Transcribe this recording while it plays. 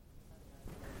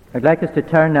I'd like us to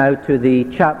turn now to the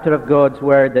chapter of God's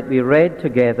Word that we read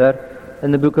together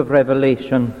in the book of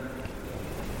Revelation.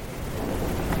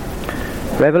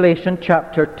 Revelation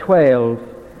chapter 12.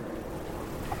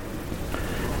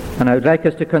 And I would like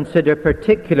us to consider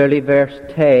particularly verse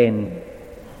 10.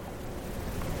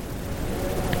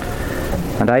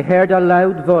 And I heard a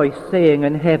loud voice saying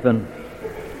in heaven,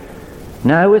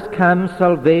 "Now is come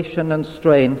salvation and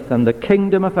strength and the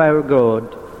kingdom of our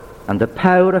God and the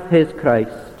power of his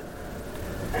Christ.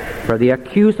 For the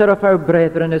accuser of our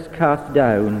brethren is cast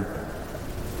down,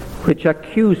 which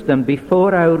accused them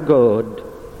before our God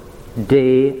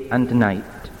day and night."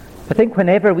 I think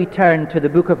whenever we turn to the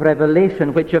book of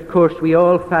Revelation, which of course we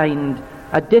all find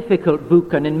a difficult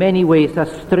book and in many ways a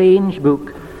strange book,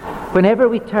 whenever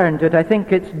we turn to it, I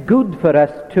think it's good for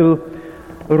us to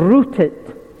root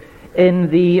it in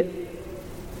the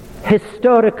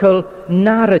historical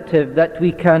narrative that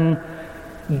we can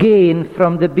gain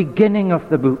from the beginning of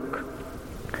the book.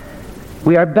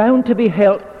 We are bound to be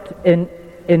helped in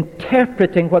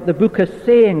interpreting what the book is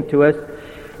saying to us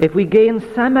if we gain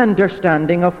some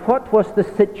understanding of what was the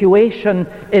situation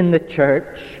in the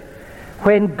church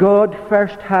when God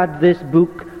first had this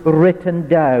book written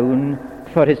down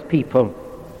for his people.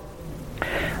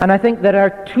 And I think there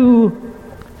are two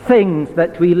things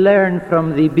that we learn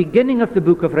from the beginning of the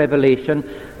book of Revelation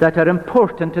that are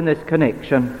important in this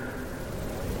connection.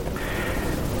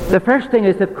 The first thing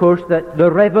is, of course, that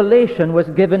the revelation was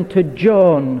given to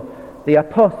John, the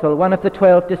apostle, one of the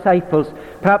 12 disciples,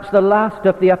 perhaps the last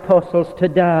of the apostles to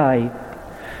die.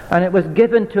 And it was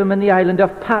given to him in the island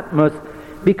of Patmos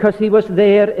because he was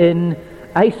there in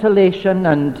isolation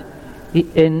and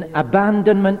in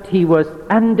abandonment. He was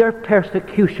under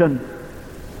persecution.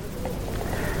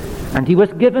 And he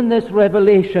was given this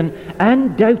revelation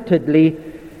undoubtedly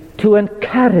to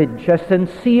encourage a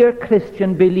sincere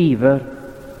Christian believer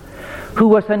who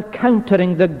was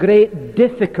encountering the great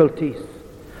difficulties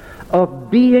of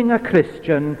being a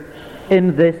Christian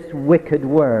in this wicked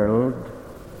world.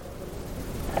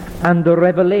 And the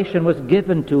revelation was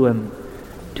given to him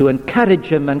to encourage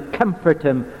him and comfort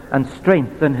him and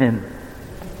strengthen him.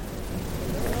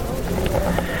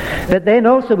 But then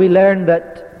also we learn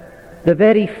that the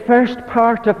very first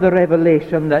part of the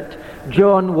revelation that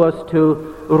John was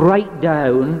to write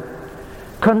down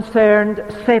concerned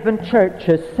 7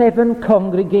 churches, 7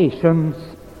 congregations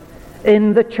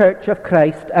in the Church of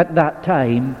Christ at that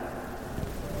time.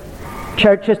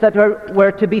 Churches that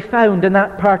were to be found in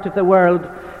that part of the world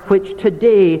which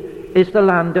today is the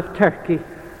land of Turkey.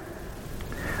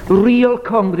 Real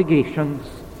congregations.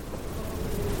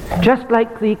 Just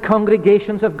like the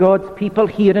congregations of God's people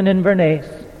here in Inverness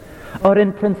or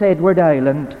in Prince Edward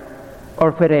Island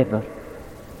or wherever.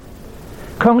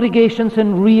 Congregations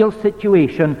in real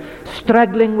situation,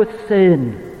 struggling with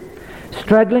sin,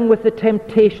 struggling with the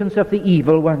temptations of the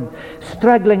evil one,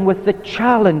 struggling with the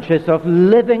challenges of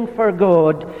living for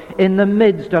God in the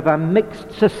midst of a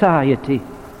mixed society.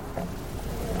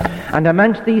 And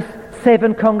amongst these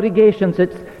 7 congregations,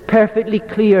 it's perfectly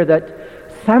clear that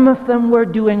some of them were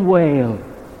doing well,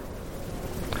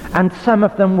 and some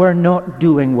of them were not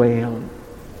doing well.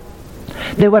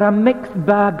 They were a mixed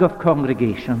bag of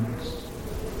congregations.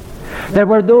 There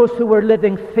were those who were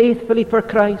living faithfully for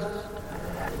Christ,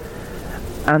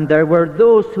 and there were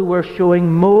those who were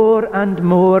showing more and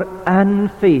more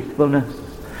unfaithfulness,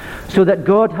 so that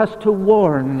God has to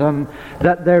warn them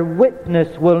that their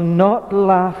witness will not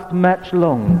last much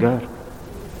longer.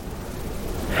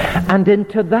 And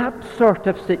into that sort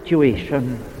of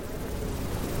situation,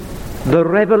 the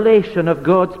revelation of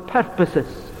God's purposes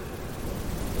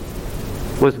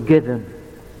was given.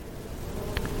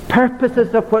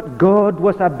 Purposes of what God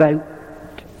was about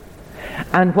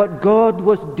and what God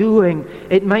was doing.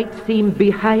 It might seem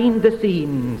behind the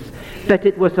scenes that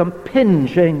it was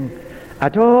impinging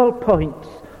at all points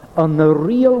on the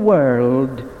real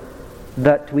world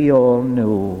that we all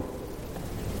know.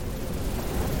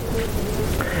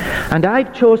 And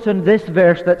I've chosen this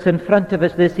verse that's in front of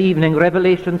us this evening,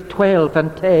 Revelation 12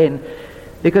 and 10,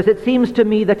 because it seems to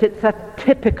me that it's a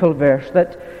typical verse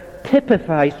that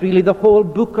typifies really the whole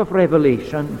book of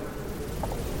Revelation.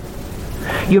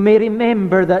 You may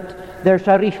remember that there's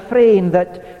a refrain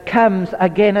that comes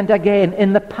again and again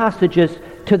in the passages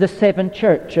to the 7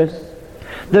 churches.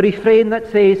 The refrain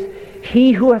that says,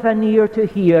 "He who hath an ear to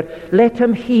hear, let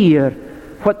him hear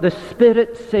what the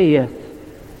Spirit saith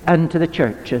unto the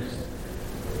churches."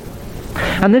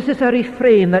 And this is a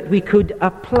refrain that we could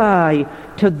apply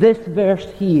to this verse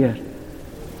here.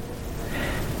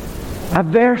 A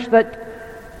verse that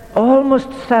almost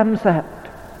sums up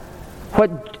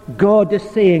what God is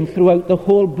saying throughout the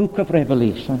whole book of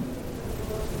Revelation.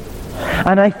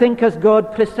 And I think as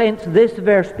God presents this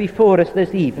verse before us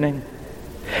this evening,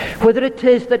 whether it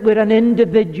is that we're an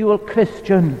individual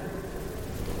Christian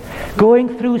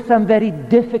going through some very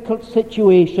difficult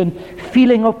situation,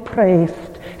 feeling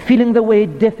oppressed, feeling the way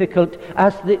difficult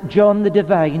as John the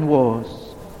Divine was,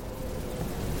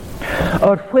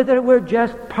 or whether we're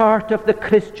just part of the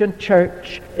Christian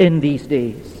church in these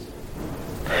days,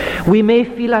 we may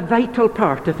feel a vital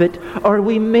part of it, or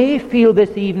we may feel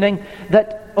this evening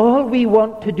that all we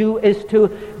want to do is to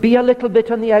be a little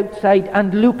bit on the outside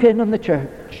and look in on the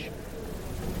church.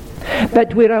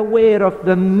 But we're aware of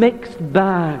the mixed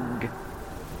bag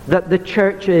that the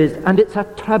church is, and it's a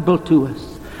trouble to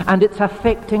us, and it's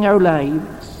affecting our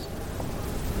lives.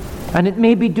 And it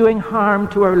may be doing harm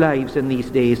to our lives in these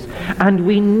days. And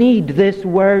we need this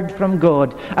word from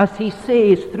God, as he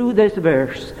says through this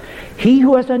verse, "He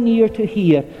who has an ear to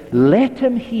hear, let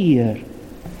him hear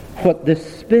what the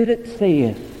Spirit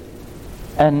saith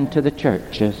unto the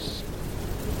churches."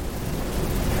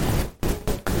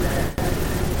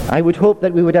 I would hope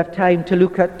that we would have time to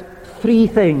look at three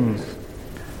things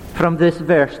from this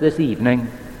verse this evening.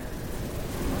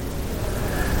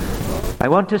 I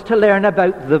want us to learn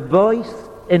about the voice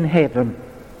in heaven.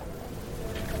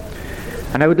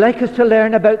 And I would like us to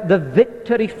learn about the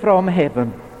victory from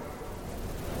heaven.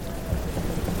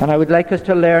 And I would like us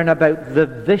to learn about the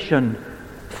vision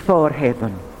for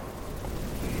heaven.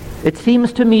 It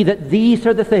seems to me that these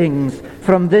are the things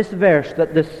from this verse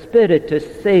that the Spirit is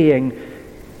saying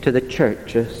to the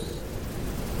churches.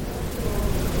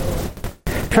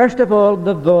 First of all,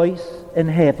 the voice in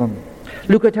heaven.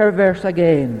 Look at our verse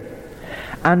again.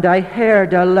 "And I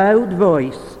heard a loud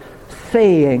voice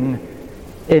saying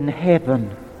in heaven."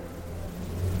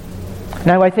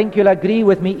 Now I think you'll agree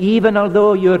with me, even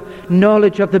although your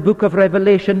knowledge of the book of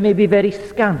Revelation may be very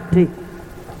scanty,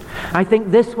 I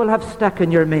think this will have stuck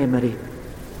in your memory,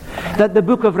 that the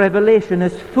book of Revelation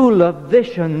is full of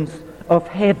visions of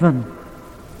heaven.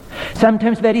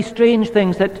 Sometimes very strange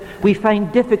things that we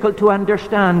find difficult to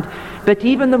understand. But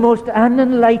even the most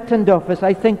unenlightened of us,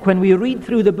 I think when we read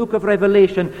through the book of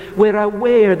Revelation, we're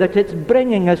aware that it's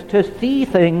bringing us to see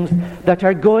things that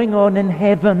are going on in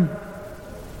heaven.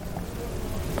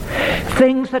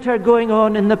 Things that are going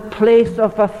on in the place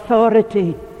of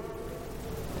authority,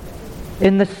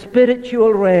 in the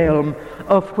spiritual realm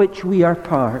of which we are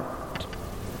part.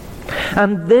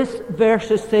 And this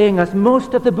verse is saying, as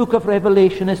most of the book of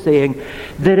Revelation is saying,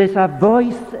 there is a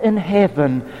voice in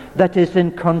heaven that is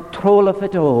in control of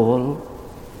it all.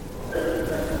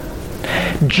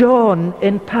 John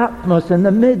in Patmos, in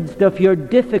the midst of your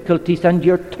difficulties and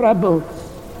your troubles,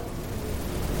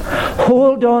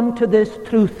 hold on to this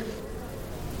truth,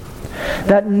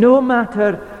 that no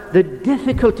matter the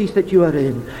difficulties that you are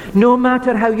in, no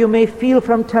matter how you may feel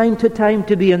from time to time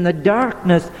to be in the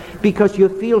darkness because you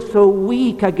feel so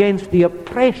weak against the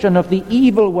oppression of the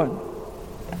evil one,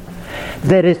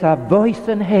 there is a voice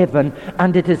in heaven,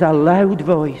 and it is a loud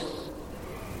voice.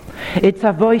 It's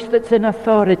a voice that's in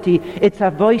authority. It's a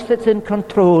voice that's in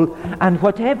control. And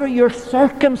whatever your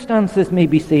circumstances may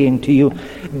be saying to you,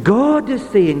 God is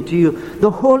saying to you,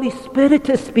 the Holy Spirit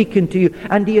is speaking to you,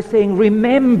 and he is saying,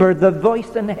 remember the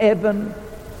voice in heaven.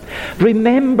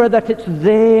 Remember that it's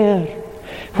there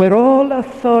where all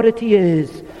authority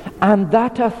is, and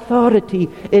that authority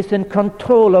is in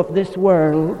control of this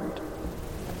world.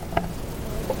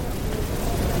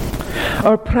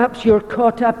 Or perhaps you're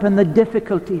caught up in the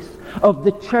difficulties of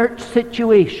the church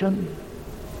situation,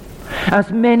 as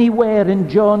many were in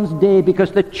John's day,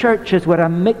 because the churches were a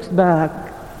mixed bag,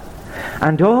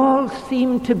 and all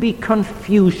seemed to be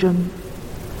confusion,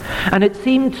 and it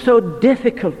seemed so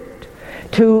difficult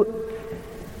to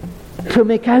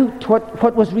make out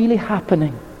what was really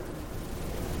happening.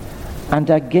 And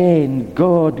again,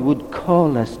 God would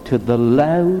call us to the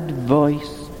loud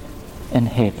voice in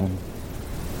heaven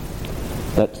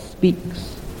that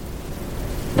speaks,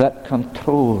 that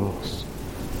controls,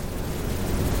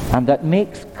 and that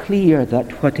makes clear that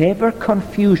whatever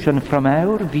confusion from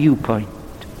our viewpoint,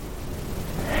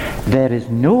 there is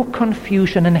no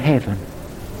confusion in heaven.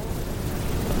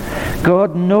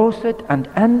 God knows it and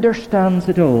understands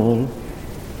it all,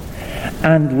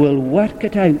 and will work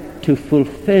it out to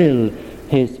fulfill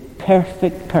his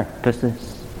perfect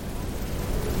purposes.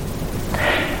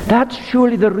 That's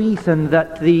surely the reason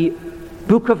that the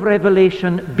book of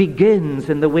Revelation begins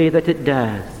in the way that it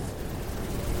does.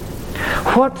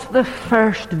 What's the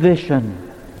first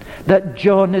vision that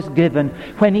John is given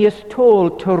when he is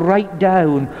told to write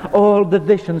down all the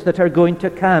visions that are going to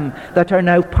come, that are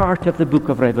now part of the book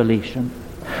of Revelation?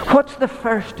 What's the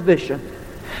first vision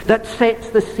that sets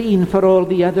the scene for all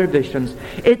the other visions?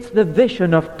 It's the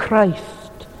vision of Christ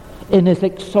in his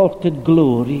exalted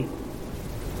glory.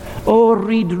 Oh,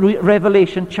 read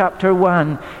Revelation chapter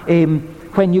 1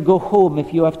 when you go home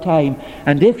if you have time.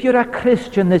 And if you're a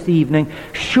Christian this evening,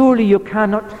 surely you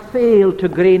cannot fail to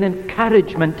gain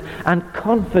encouragement and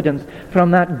confidence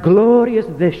from that glorious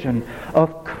vision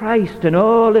of Christ in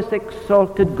all his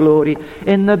exalted glory,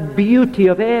 in the beauty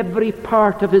of every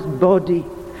part of his body,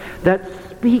 that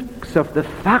speaks of the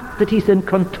fact that he's in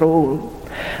control,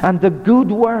 and the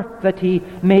good work that he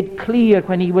made clear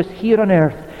when he was here on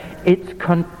earth. It's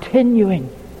continuing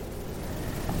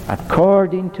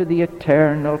according to the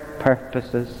eternal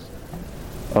purposes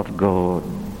of God.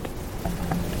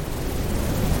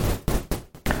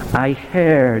 I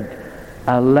heard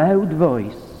a loud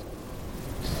voice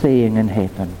saying in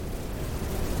heaven.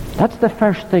 That's the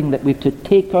first thing that we've to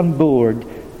take on board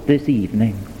this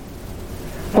evening.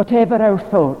 Whatever our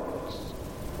thoughts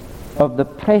of the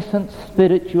present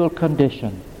spiritual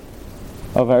condition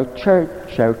of our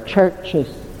church, our churches,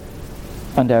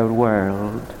 and our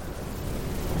world.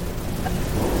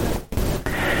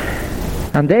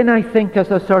 And then I think, as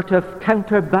a sort of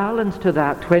counterbalance to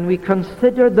that, when we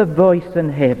consider the voice in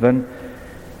heaven,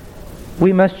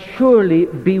 we must surely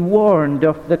be warned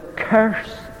of the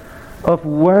curse of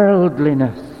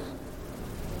worldliness,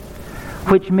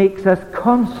 which makes us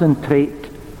concentrate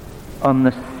on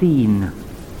the seen.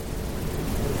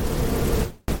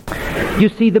 You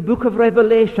see, the book of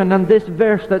Revelation and this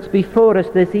verse that's before us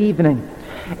this evening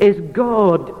is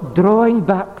God drawing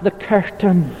back the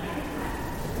curtain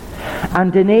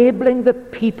and enabling the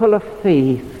people of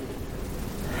faith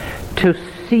to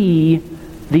see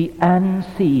the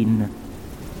unseen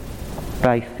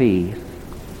by faith.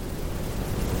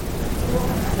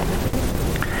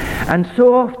 And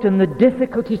so often the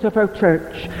difficulties of our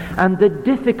church and the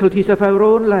difficulties of our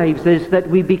own lives is that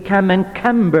we become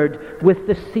encumbered with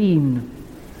the seen.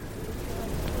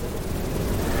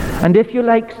 And if you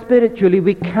like, spiritually,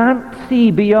 we can't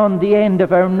see beyond the end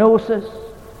of our noses,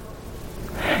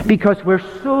 because we're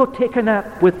so taken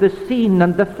up with the seen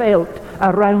and the felt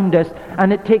around us,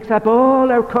 and it takes up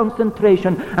all our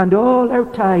concentration and all our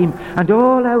time and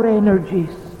all our energies.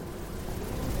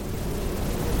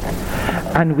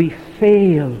 And we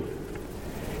fail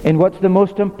in what's the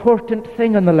most important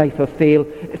thing in the life of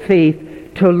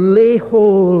faith, to lay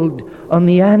hold on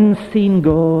the unseen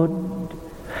God,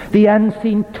 the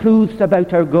unseen truths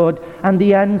about our God, and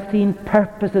the unseen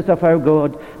purposes of our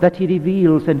God that he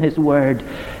reveals in his word.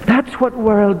 That's what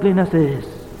worldliness is.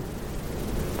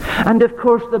 And of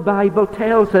course the Bible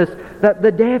tells us that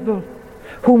the devil,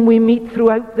 whom we meet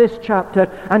throughout this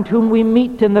chapter, and whom we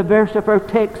meet in the verse of our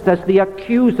text as the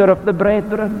accuser of the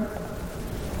brethren,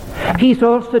 he's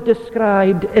also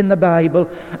described in the Bible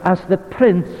as the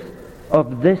prince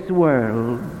of this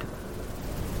world.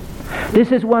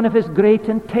 This is one of his great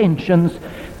intentions,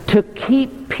 to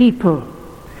keep people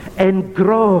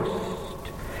engrossed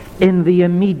in the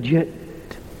immediate,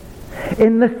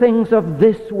 in the things of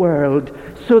this world,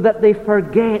 so that they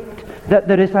forget that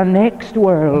there is a next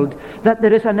world, that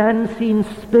there is an unseen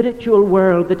spiritual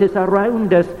world that is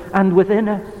around us and within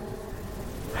us,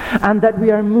 and that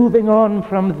we are moving on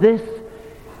from this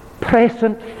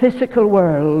present physical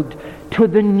world to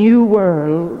the new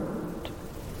world,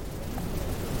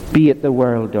 be it the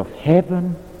world of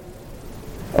heaven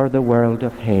or the world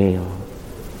of hell.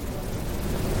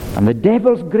 And the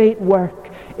devil's great work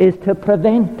is to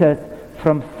prevent us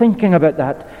from thinking about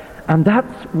that, and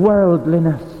that's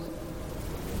worldliness.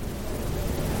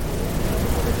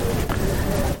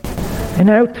 In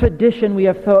our tradition, we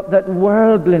have thought that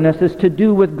worldliness is to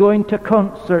do with going to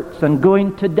concerts and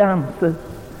going to dances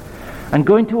and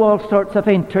going to all sorts of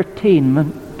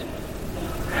entertainment.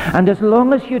 And as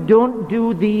long as you don't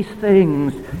do these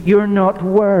things, you're not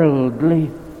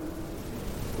worldly.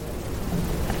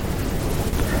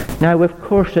 Now, of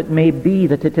course, it may be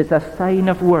that it is a sign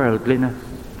of worldliness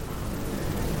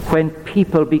when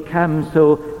people become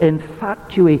so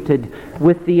infatuated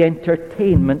with the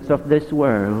entertainments of this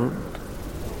world.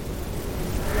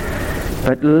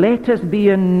 But let us be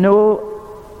in no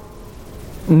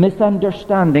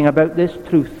misunderstanding about this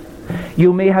truth.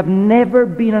 You may have never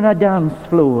been on a dance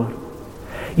floor.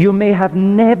 You may have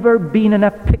never been in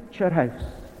a picture house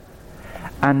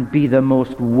and be the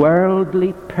most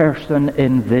worldly person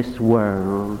in this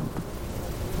world.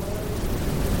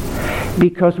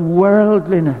 Because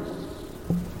worldliness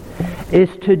is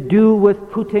to do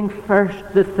with putting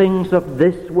first the things of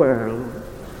this world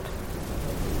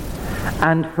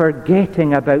and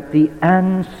forgetting about the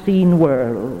unseen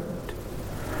world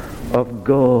of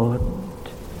God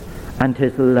and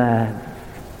His love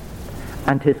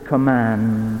and His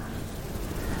commands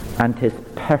and His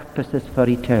purposes for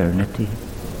eternity.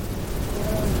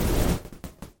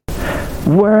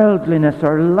 Worldliness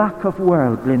or lack of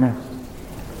worldliness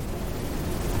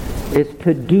is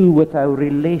to do with our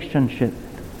relationship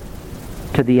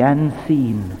to the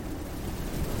unseen,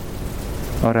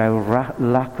 or our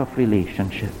lack of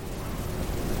relationship.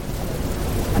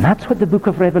 And that's what the book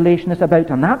of Revelation is about,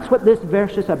 and that's what this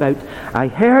verse is about. I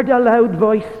heard a loud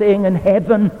voice saying in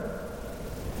heaven.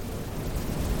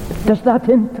 Does that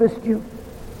interest you?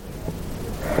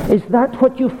 Is that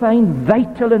what you find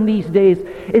vital in these days?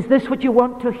 Is this what you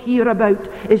want to hear about?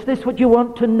 Is this what you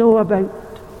want to know about?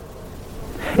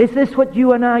 Is this what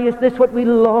you and I, is this what we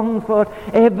long for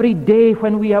every day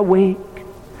when we awake?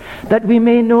 That we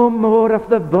may know more of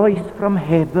the voice from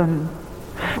heaven.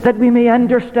 That we may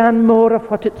understand more of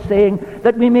what it's saying.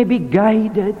 That we may be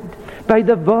guided by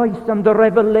the voice and the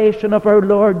revelation of our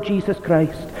Lord Jesus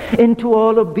Christ into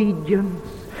all obedience,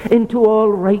 into all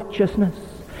righteousness,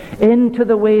 into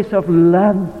the ways of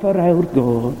love for our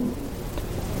God.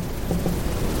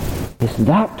 Is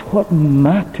that what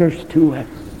matters to us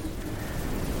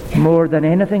more than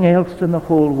anything else in the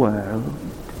whole world?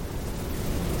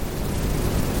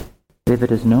 If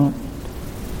it is not,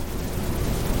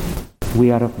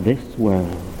 we are of this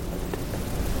world.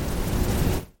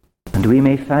 And we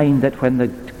may find that when the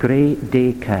great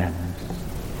day comes,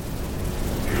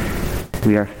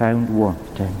 we are found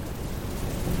wanting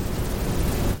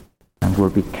and will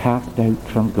be cast out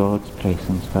from God's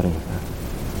presence forever.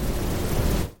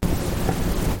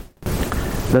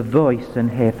 The voice in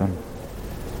heaven.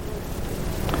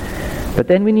 But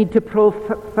then we need to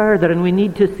probe further, and we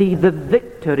need to see the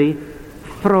victory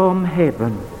from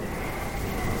heaven.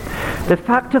 The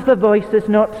fact of the voice is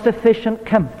not sufficient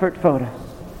comfort for us.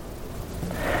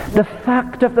 The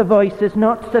fact of the voice is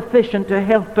not sufficient to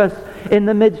help us in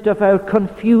the midst of our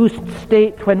confused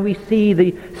state when we see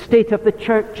the state of the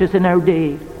churches in our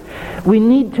day. We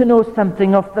need to know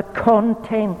something of the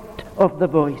content of the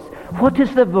voice. What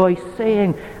is the voice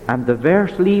saying? And the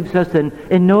verse leaves us in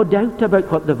no doubt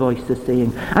about what the voice is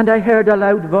saying. And I heard a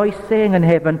loud voice saying in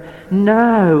heaven,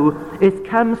 now is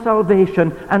come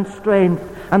salvation and strength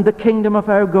and the kingdom of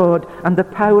our God and the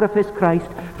power of His Christ,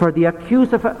 for the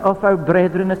accuser of our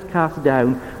brethren is cast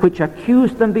down, which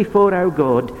accused them before our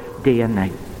God day and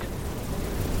night.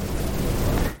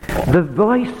 The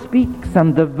voice speaks,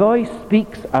 and the voice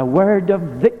speaks a word of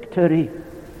victory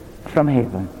from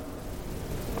heaven.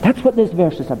 That's what this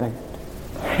verse is about.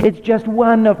 It's just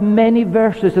one of many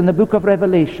verses in the book of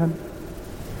Revelation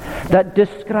that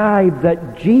describe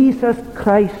that Jesus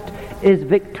Christ is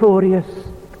victorious.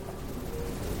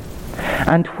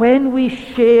 And when we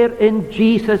share in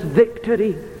Jesus'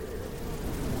 victory,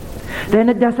 then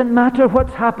it doesn't matter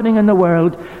what's happening in the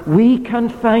world. We can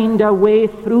find a way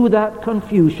through that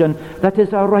confusion that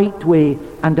is a right way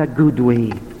and a good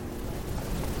way.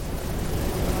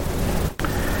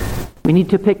 We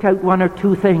need to pick out one or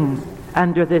two things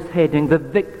under this heading, the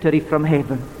victory from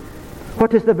heaven.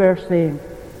 What is the verse saying?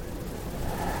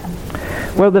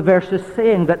 Well, the verse is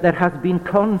saying that there has been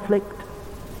conflict.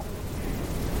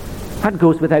 That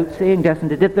goes without saying,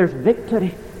 doesn't it? If there's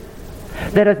victory,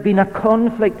 there has been a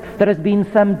conflict, there has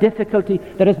been some difficulty,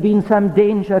 there has been some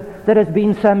danger, there has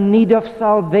been some need of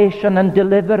salvation and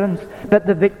deliverance, but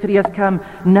the victory has come.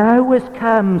 Now is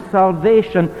come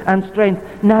salvation and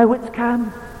strength. Now it's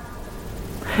come.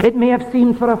 It may have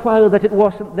seemed for a while that it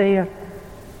wasn't there.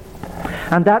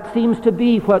 And that seems to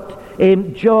be what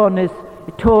John is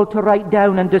told to write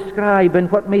down and describe in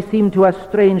what may seem to us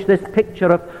strange, this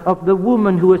picture of the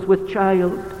woman who is with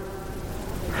child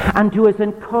and who is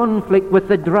in conflict with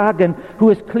the dragon, who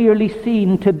is clearly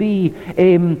seen to be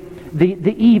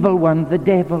the evil one, the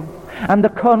devil. And the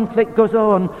conflict goes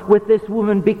on with this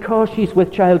woman because she's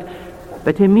with child.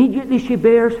 But immediately she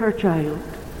bears her child.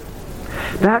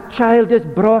 That child is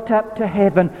brought up to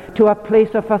heaven, to a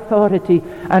place of authority,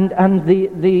 and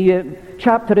the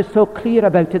chapter is so clear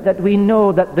about it that we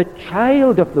know that the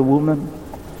child of the woman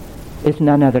is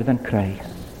none other than Christ.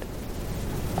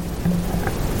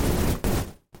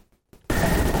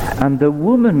 And the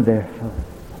woman, therefore,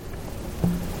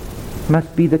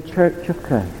 must be the church of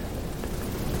Christ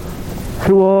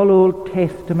through all Old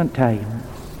Testament times.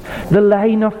 The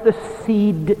line of the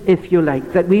seed, if you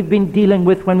like, that we've been dealing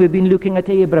with when we've been looking at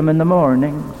Abram in the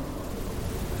morning.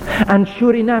 And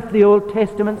sure enough, the Old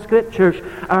Testament scriptures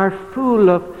are full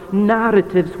of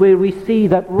narratives where we see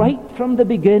that right from the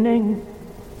beginning,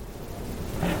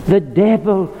 the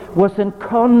devil was in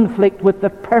conflict with the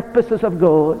purposes of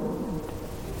God.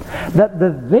 that the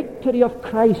victory of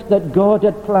Christ that God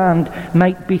had planned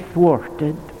might be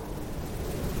thwarted.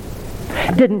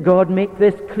 Didn't God make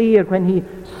this clear when he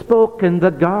spoke in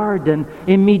the garden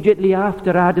immediately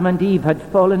after Adam and Eve had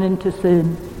fallen into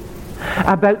sin,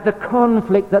 about the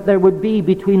conflict that there would be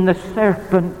between the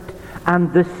serpent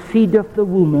and the seed of the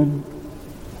woman?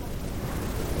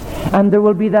 And there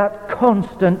will be that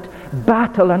constant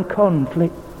battle and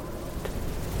conflict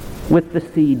with the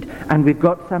seed. And we've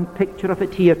got some picture of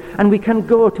it here. And we can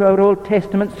go to our Old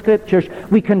Testament scriptures.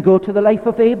 We can go to the life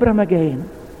of Abram again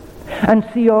and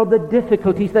see all the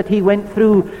difficulties that he went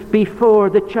through before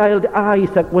the child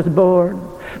Isaac was born.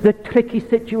 The tricky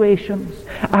situations.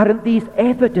 Aren't these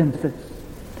evidences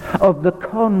of the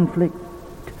conflict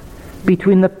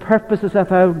between the purposes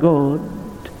of our God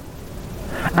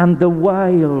and the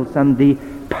wiles and the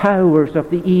powers of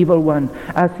the evil one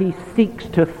as he seeks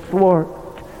to thwart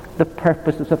the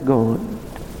purposes of God?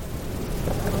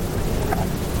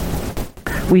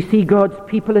 We see God's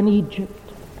people in Egypt,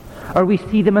 or we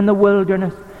see them in the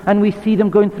wilderness, and we see them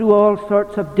going through all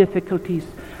sorts of difficulties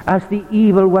as the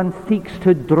evil one seeks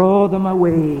to draw them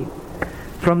away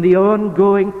from the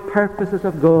ongoing purposes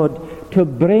of God to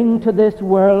bring to this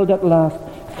world at last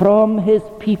from his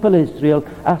people Israel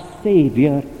a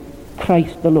Saviour,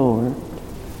 Christ the Lord.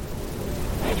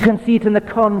 You can see it in the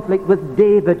conflict with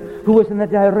David, who was in the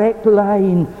direct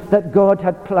line that God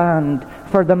had planned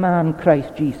for the man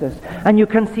Christ Jesus. And you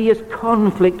can see his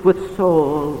conflict with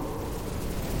Saul.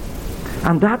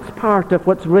 And that's part of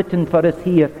what's written for us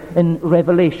here in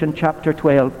Revelation chapter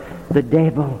 12. The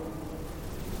devil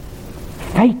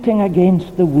fighting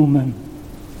against the woman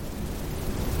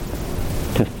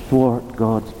to thwart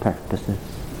God's purposes.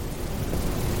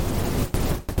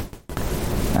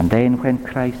 And then when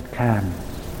Christ comes,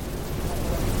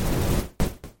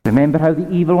 remember how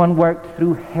the evil one worked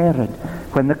through Herod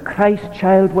when the Christ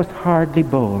child was hardly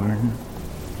born,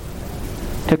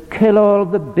 to kill all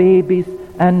the babies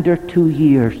under 2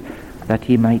 years, that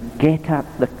he might get at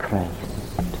the Christ.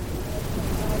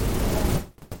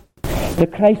 The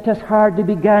Christ has hardly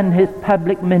begun his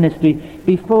public ministry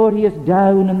before he is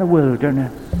down in the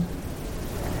wilderness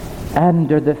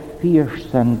under the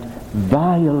fierce and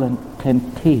violent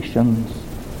temptations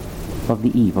of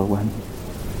the evil one.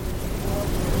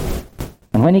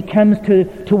 And when he comes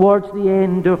towards the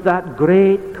end of that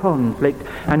great conflict,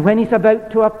 and when he's about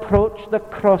to approach the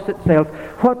cross itself,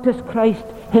 what does Christ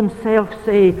himself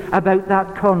say about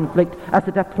that conflict as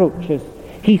it approaches?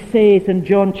 He says in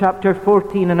John chapter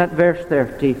 14 and at verse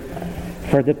 30,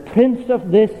 "For the prince of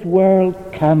this world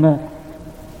cometh,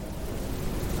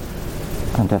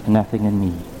 and hath nothing in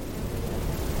me."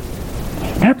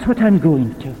 That's what I'm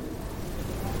going to.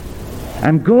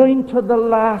 I'm going to the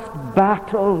last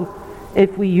battle,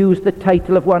 if we use the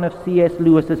title of one of C.S.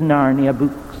 Lewis's Narnia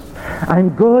books.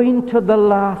 I'm going to the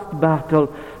last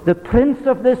battle. The prince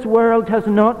of this world has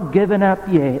not given up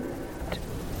yet,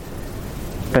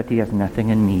 but he has nothing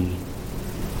in me.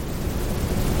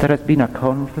 There has been a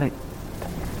conflict,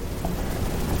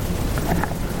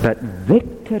 but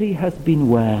victory has been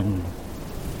won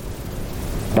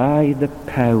by the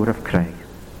power of Christ.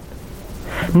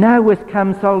 Now has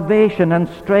come salvation and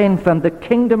strength and the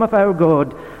kingdom of our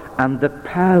God and the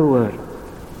power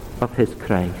of his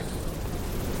Christ.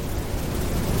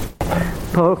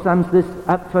 Paul sums this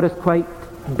up for us quite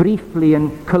briefly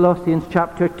in Colossians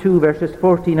chapter 2 verses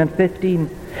 14 and 15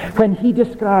 when he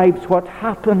describes what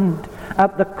happened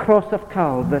at the cross of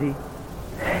Calvary.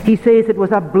 He says it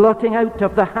was a blotting out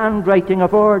of the handwriting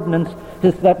of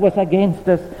ordinances that was against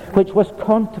us, which was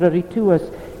contrary to us.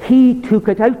 He took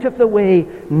it out of the way,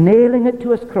 nailing it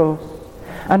to his cross.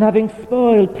 And having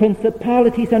spoiled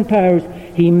principalities and powers,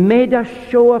 he made a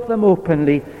show of them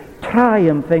openly,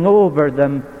 triumphing over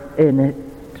them in it.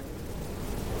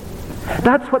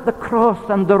 That's what the cross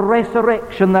and the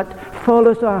resurrection that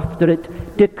follows after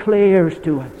it declares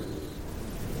to us.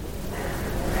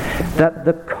 That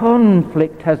the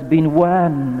conflict has been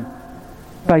won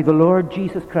by the Lord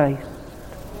Jesus Christ.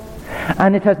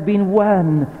 And it has been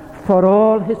won for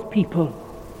all his people.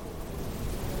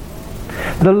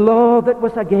 The law that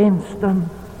was against them,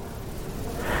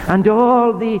 and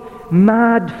all the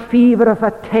mad fever of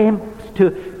attempts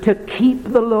to keep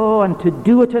the law and to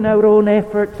do it in our own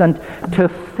efforts and to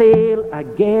fail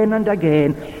again and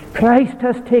again. Christ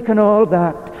has taken all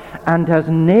that and has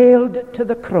nailed it to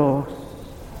the cross.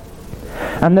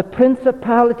 And the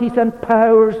principalities and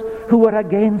powers who were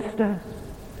against us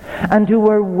and who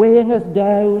were weighing us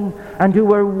down and who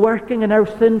were working in our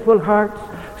sinful hearts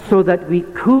so that we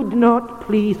could not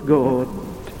please God,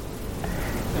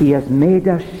 He has made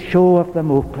a show of them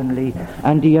openly,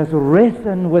 and he has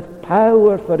risen with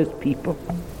power for his people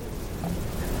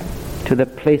to the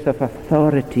place of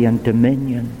authority and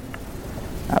dominion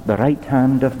at the right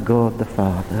hand of God the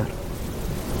Father.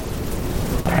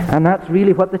 And that's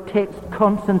really what the text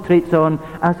concentrates on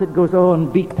as it goes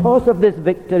on. Because of this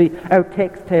victory, our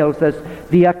text tells us,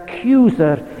 the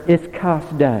accuser is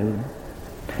cast down.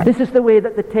 This is the way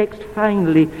that the text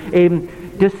finally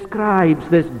describes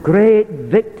this great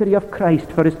victory of Christ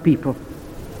for his people.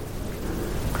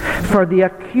 For the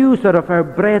accuser of our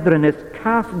brethren is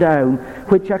cast down,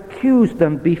 which accused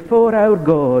them before our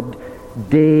God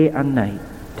day and night.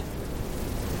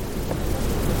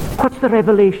 What's the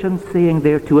revelation saying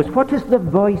there to us? What is the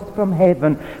voice from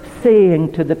heaven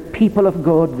saying to the people of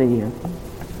God there?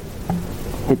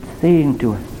 It's saying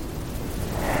to us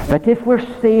that if we're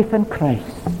safe in Christ,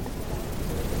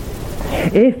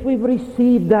 if we've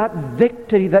received that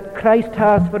victory that Christ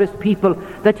has for his people,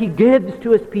 that he gives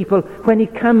to his people when he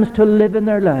comes to live in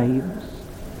their lives,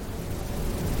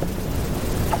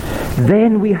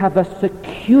 then we have a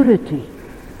security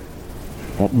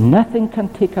that nothing can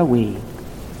take away.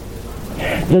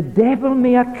 The devil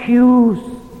may accuse.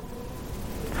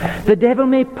 The devil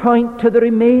may point to the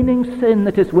remaining sin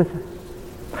that is with us.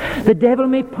 The devil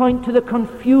may point to the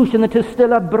confusion that is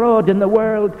still abroad in the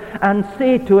world and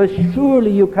say to us,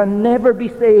 surely you can never be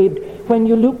saved when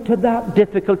you look to that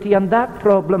difficulty and that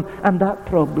problem and that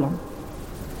problem.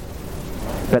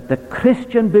 But the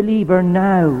Christian believer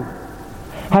now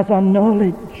has a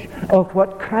knowledge of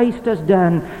what Christ has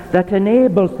done that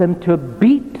enables him to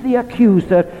beat the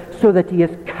accuser so that he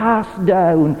is cast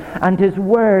down and his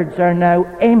words are now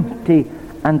empty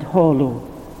and hollow.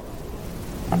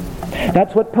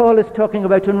 That's what Paul is talking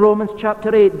about in Romans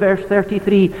chapter 8 verse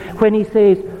 33 when he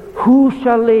says, who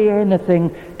shall lay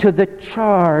anything to the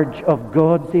charge of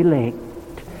God's elect?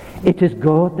 It is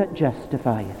God that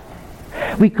justifieth.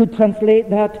 We could translate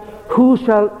that, who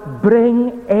shall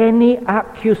bring any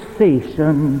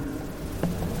accusation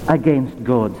against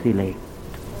God's elect?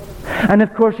 And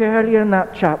of course earlier in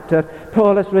that chapter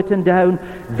Paul has written down,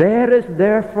 there is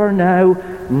therefore now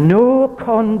no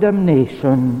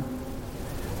condemnation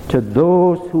to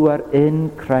those who are in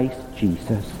Christ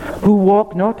Jesus, who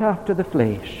walk not after the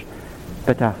flesh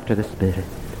but after the Spirit.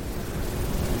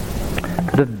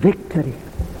 The victory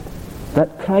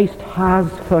that Christ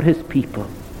has for his people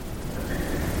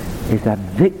is a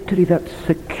victory that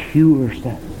secures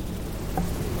us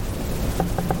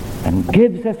and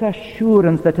gives us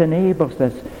assurance that enables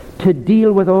us to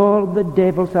deal with all the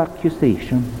devil's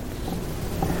accusations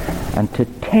and to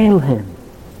tell him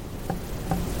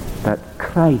that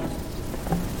Christ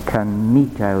can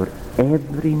meet our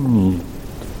every need.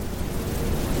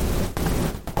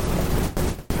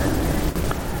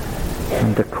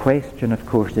 And the question, of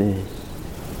course, is,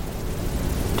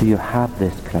 do you have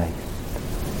this Christ?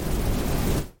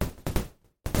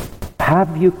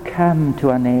 Have you come to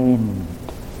an end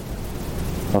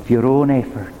of your own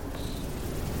efforts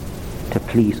to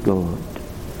please God?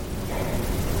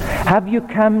 Have you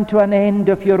come to an end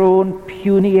of your own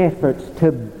puny efforts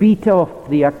to beat off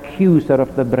the accuser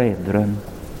of the brethren,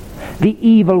 the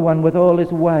evil one with all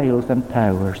his wiles and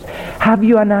powers? Have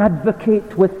you an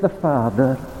advocate with the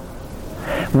Father,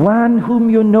 one whom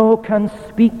you know can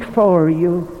speak for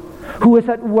you, who is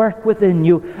at work within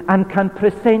you and can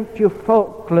present you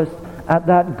faultless at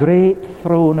that great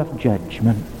throne of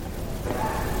judgment?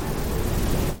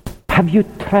 Have you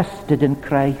trusted in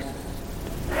Christ?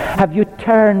 Have you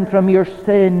turned from your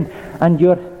sin and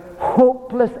your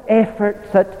hopeless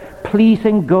efforts at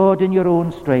pleasing God in your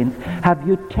own strength? Have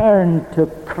you turned to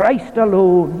Christ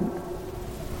alone?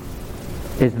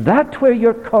 Is that where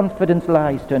your confidence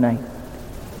lies tonight?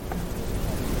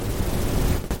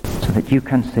 So that you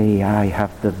can say, I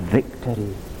have the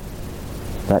victory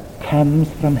that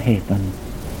comes from heaven.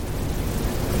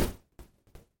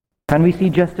 Can we see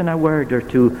just in a word or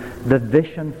two the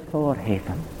vision for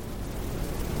heaven?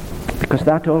 Because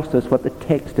that also is what the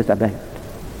text is about.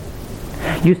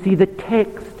 You see, the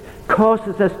text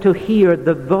causes us to hear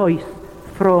the voice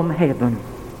from heaven.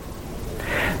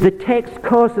 The text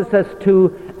causes us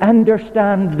to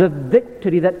understand the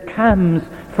victory that comes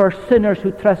for sinners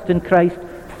who trust in Christ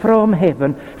from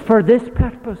heaven for this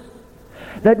purpose,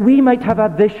 that we might have a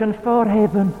vision for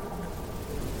heaven.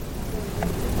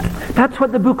 That's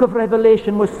what the book of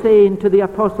Revelation was saying to the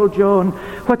Apostle John.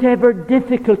 Whatever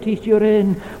difficulties you're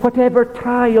in, whatever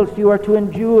trials you are to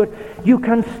endure, you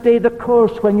can stay the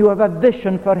course when you have a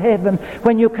vision for heaven,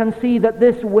 when you can see that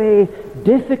this way,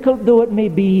 difficult though it may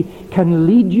be, can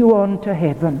lead you on to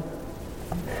heaven.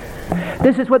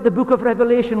 This is what the book of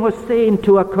Revelation was saying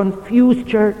to a confused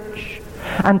church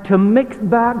and to mixed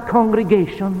bag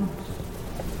congregations.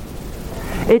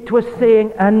 It was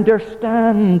saying,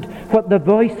 understand what the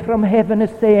voice from heaven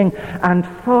is saying and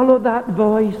follow that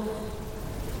voice,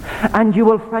 and you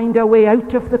will find a way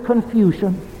out of the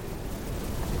confusion.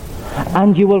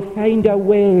 And you will find a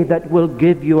way that will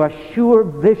give you a sure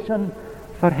vision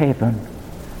for heaven.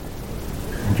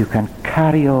 And you can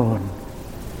carry on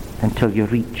until you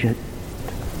reach it.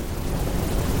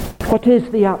 What is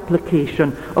the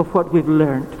application of what we've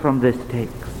learnt from this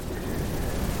text?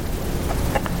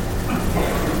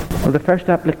 Well, the first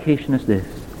application is this.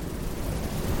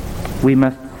 We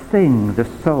must sing the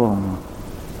song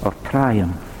of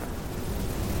triumph.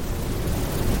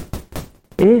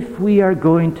 If we are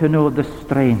going to know the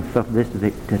strength of this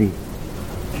victory,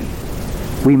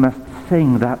 we must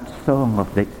sing that song of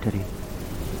victory.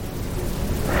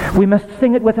 We must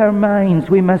sing it with our minds.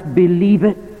 We must believe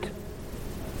it.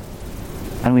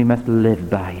 And we must live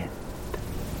by it.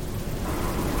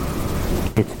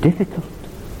 It's difficult.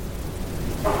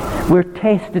 We're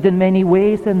tested in many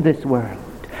ways in this world.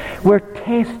 We're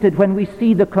tested when we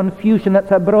see the confusion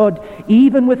that's abroad,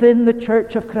 even within the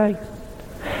Church of Christ.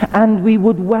 And we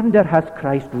would wonder, has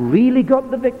Christ really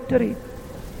got the victory?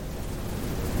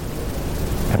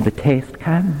 And the test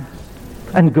comes.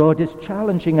 And God is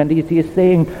challenging, and He is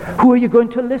saying, who are you going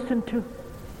to listen to?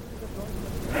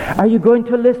 Are you going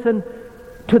to listen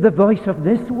to the voice of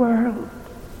this world?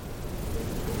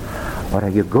 Or are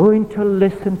you going to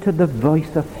listen to the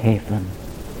voice of heaven?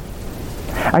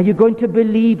 Are you going to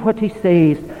believe what He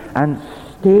says and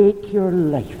stake your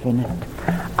life in it?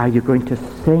 Are you going to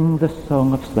sing the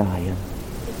song of Zion?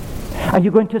 Are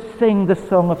you going to sing the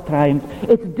song of triumph?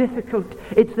 It's difficult.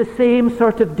 It's the same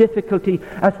sort of difficulty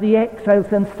as the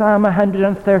exiles in Psalm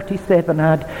 137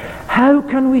 had. How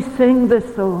can we sing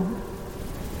this song?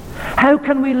 How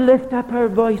can we lift up our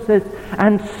voices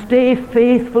and stay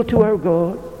faithful to our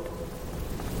God?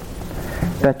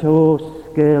 But oh,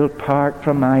 skill part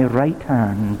from my right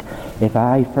hand, if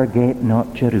I forget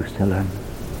not Jerusalem.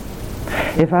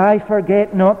 If I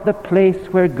forget not the place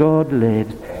where God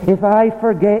lives. If I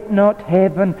forget not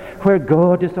heaven where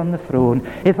God is on the throne.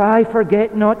 If I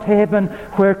forget not heaven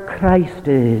where Christ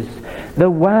is, the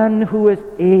one who is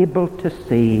able to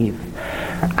save.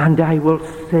 And I will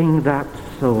sing that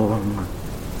song.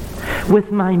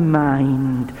 With my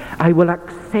mind, I will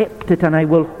accept it and I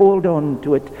will hold on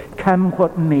to it, come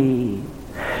what may.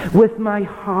 With my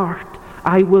heart,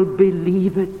 I will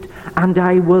believe it and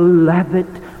I will love it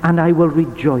and I will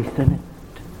rejoice in it.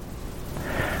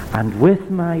 And with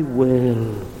my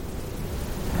will,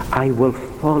 I will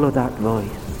follow that voice.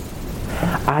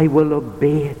 I will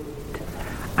obey it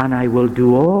and I will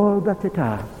do all that it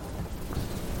asks.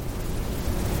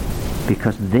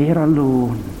 Because there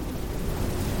alone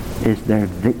is their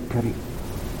victory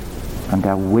and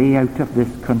a way out of this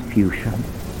confusion.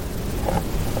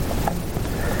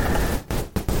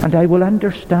 And I will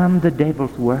understand the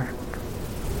devil's work.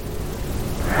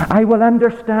 I will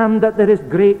understand that there is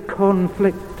great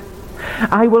conflict.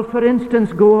 I will, for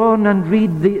instance, go on and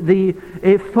read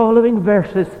the following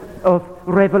verses of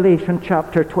Revelation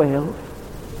chapter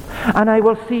 12. And I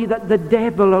will see that the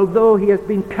devil, although he has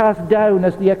been cast down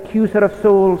as the accuser of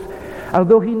souls,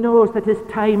 although he knows that his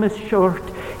time is short,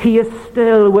 he is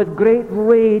still with great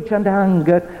rage and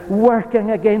anger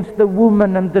working against the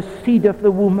woman and the seed of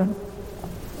the woman.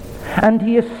 And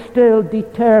he is still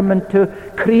determined to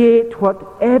create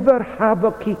whatever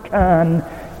havoc he can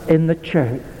in the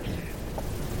church.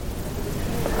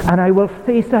 And I will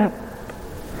face up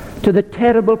to the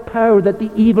terrible power that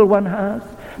the evil one has,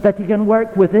 that he can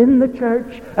work within the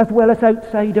church as well as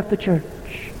outside of the church.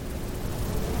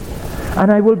 And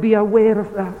I will be aware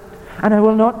of that, and I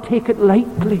will not take it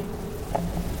lightly.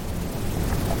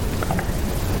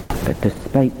 But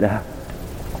despite that,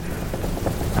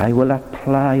 I will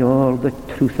apply all the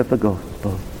truth of the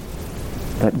gospel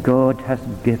that God has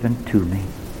given to me,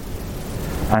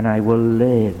 and I will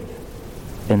live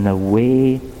in the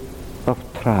way of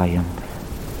triumph.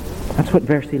 That's what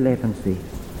verse 11 says.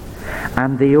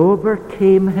 And they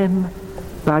overcame him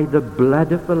by the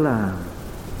blood of the Lamb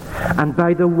and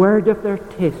by the word of their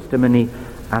testimony,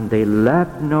 and they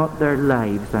loved not their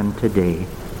lives unto death.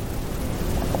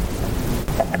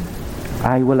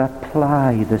 I will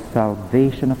apply the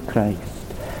salvation of Christ,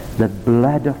 the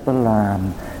blood of the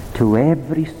Lamb, to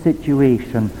every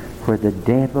situation where the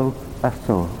devil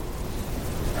assaults.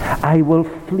 I will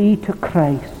flee to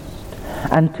Christ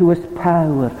and to his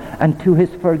power and to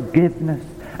his forgiveness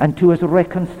and to his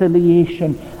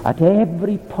reconciliation at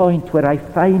every point where I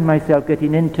find myself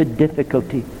getting into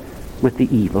difficulty with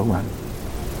the evil one.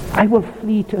 I will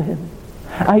flee to him.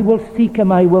 I will seek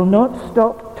him. I will not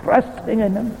stop trusting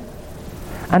in him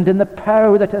and in the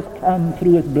power that has come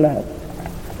through his blood.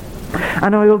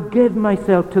 And I will give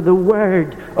myself to the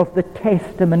word of the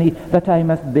testimony that I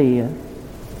must bear.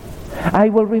 I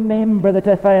will remember that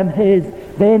if I am his,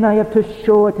 then I have to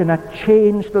show it in a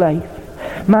changed life.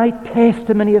 My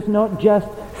testimony is not just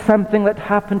something that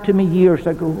happened to me years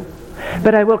ago,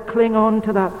 but I will cling on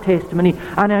to that testimony,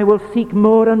 and I will seek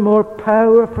more and more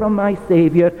power from my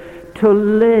Saviour to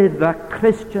live a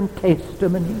Christian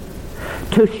testimony,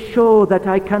 to show that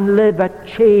I can live a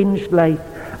changed life,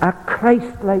 a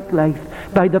Christ-like life,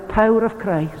 by the power of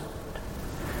Christ,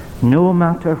 no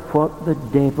matter what the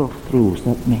devil throws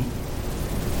at me.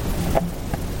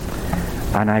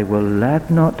 And I will love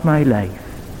not my life,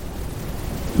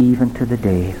 even to the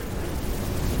death.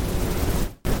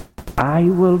 I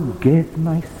will give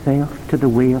myself to the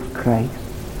way of Christ,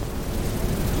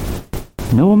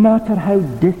 no matter how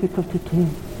difficult it is,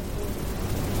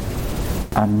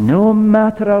 and no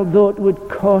matter although it would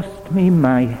cost me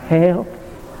my health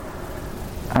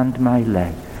and my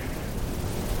life,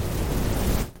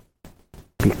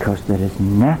 because there is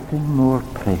nothing more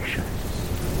precious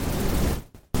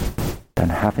than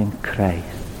having Christ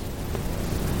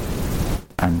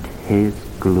and his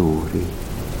glory.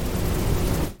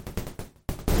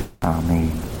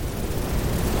 Amen.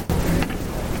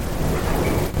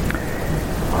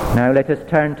 Now let us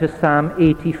turn to Psalm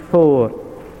 84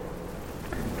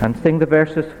 and sing the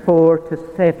verses 4 to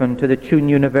 7 to the Tune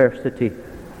University.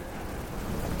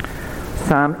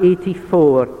 Psalm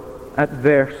 84 at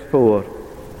verse 4.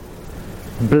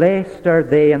 Blessed are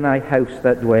they in thy house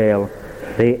that dwell,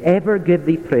 they ever give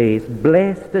thee praise.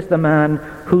 Blessed is the man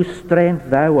whose strength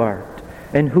thou art,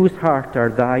 in whose heart are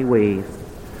thy ways,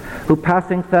 who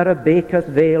passing thorough Baca's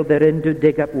vale therein do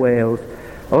dig up wells.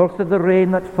 Also the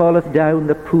rain that falleth down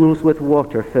the pools with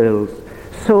water fills.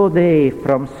 So they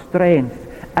from strength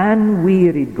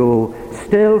unwearied go,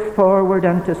 still forward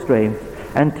unto strength,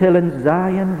 until in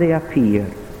Zion they appear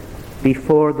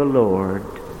before the Lord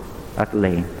at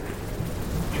length.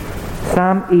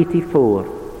 Psalm 84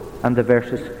 and the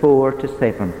verses 4 to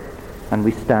 7, and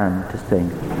we stand to sing.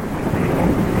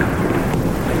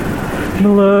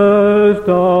 Blessed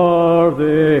are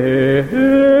they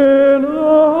in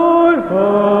thy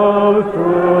house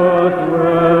that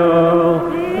dwell,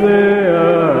 they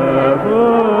ever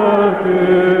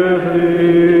give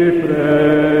thee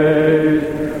praise.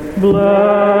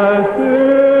 Blessed is the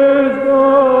man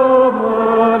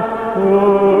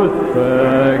whose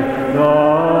strength thou art,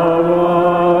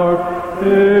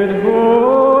 in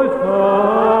whose heart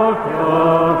are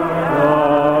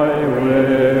thy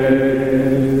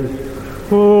ways,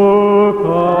 who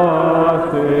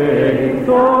passing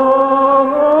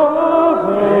through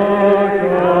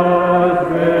Baca's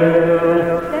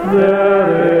vale,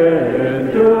 therein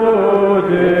do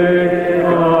dig up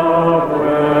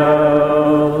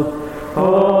wells.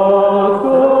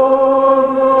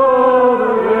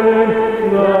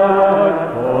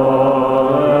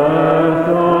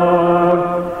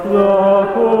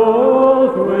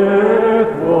 Also the rain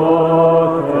that falleth down the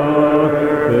pools with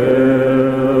water fills.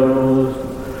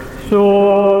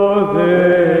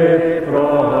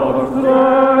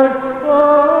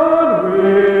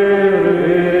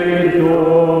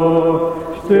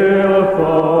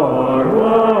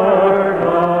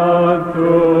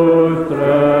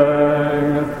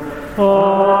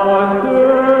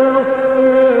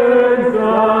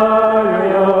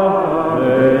 they from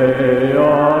strength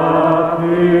unwearied go,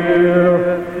 still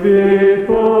forward unto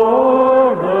strength, until in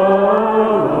Zion they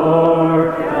appear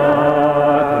before the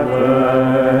Lord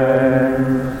at length.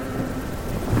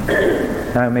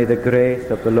 Now may the grace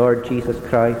of the Lord Jesus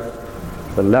Christ,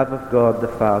 the love of God the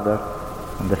Father,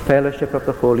 and the fellowship of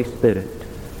the Holy Spirit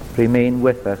remain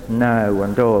with us now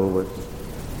and always.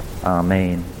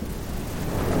 Amen.